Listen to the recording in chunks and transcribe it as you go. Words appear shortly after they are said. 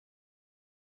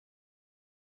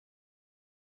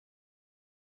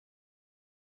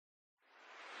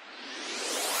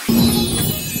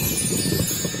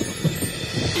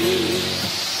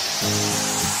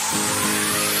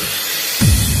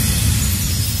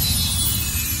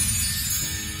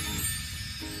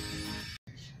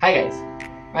Hi guys,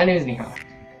 my name is Neha.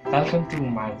 Welcome to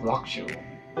my vlog show.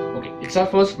 Okay, it's our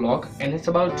first vlog and it's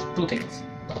about two things.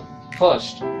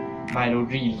 First, my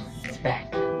road reel is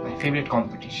back, my favorite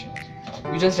competition.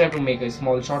 You just have to make a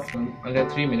small short film under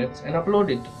 3 minutes and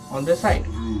upload it on the site.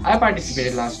 I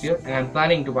participated last year and I'm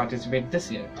planning to participate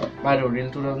this year, my road reel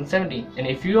 2017. And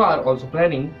if you are also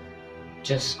planning,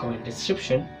 just go in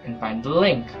description and find the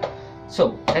link.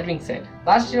 So that being said,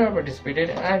 last year I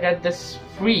participated and I got this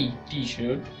free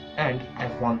t-shirt and I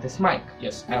won this mic.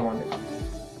 Yes, I won it.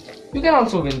 You can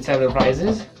also win several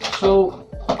prizes. So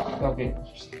okay,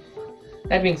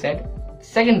 that being said,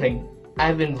 second thing,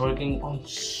 I've been working on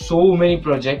so many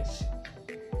projects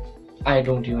I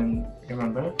don't even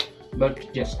remember,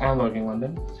 but yes, I'm working on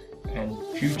them and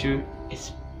future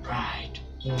is bright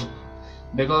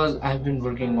because I've been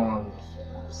working on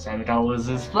Savitar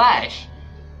vs Flash.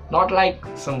 Not like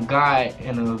some guy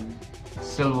in a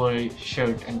silver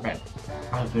shirt and pant.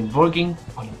 I've been working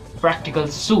on a practical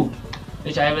suit,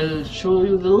 which I will show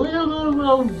you the little bit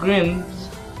of glimpse,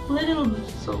 little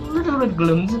bit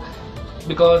glimpse,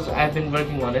 because I've been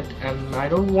working on it and I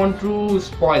don't want to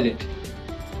spoil it.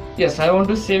 Yes, I want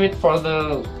to save it for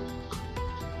the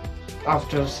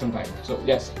after some time. So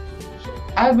yes,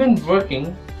 I've been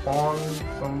working on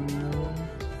some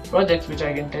projects which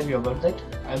I can tell you about that.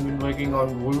 I've been working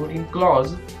on Wolverine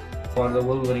claws for the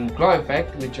Wolverine claw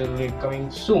effect, which will be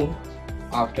coming soon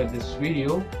after this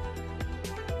video.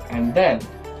 And then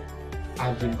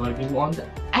I've been working on the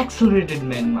accelerated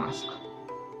man mask.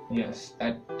 Yes,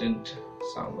 that didn't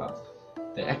sound well.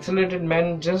 The accelerated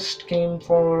man just came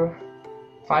for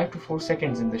 5 to 4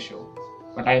 seconds in the show,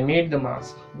 but I made the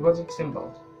mask because it's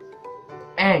simple.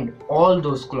 And all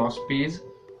those cosplays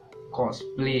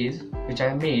which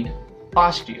I made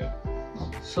past year.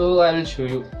 So I will show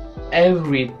you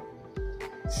every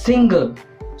single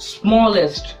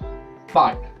smallest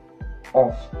part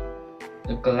of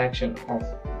the collection of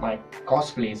my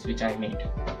cosplays which I made.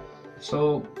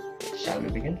 So shall we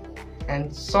begin?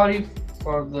 And sorry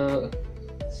for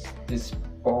this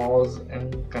pause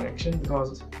and correction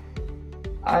because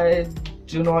I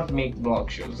do not make vlog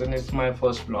shows and it's my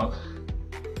first vlog.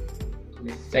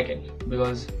 The second,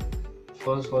 because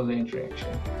first was the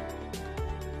introduction.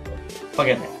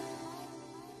 Forget that.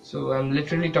 So I'm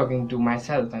literally talking to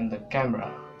myself and the camera.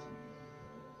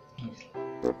 Okay.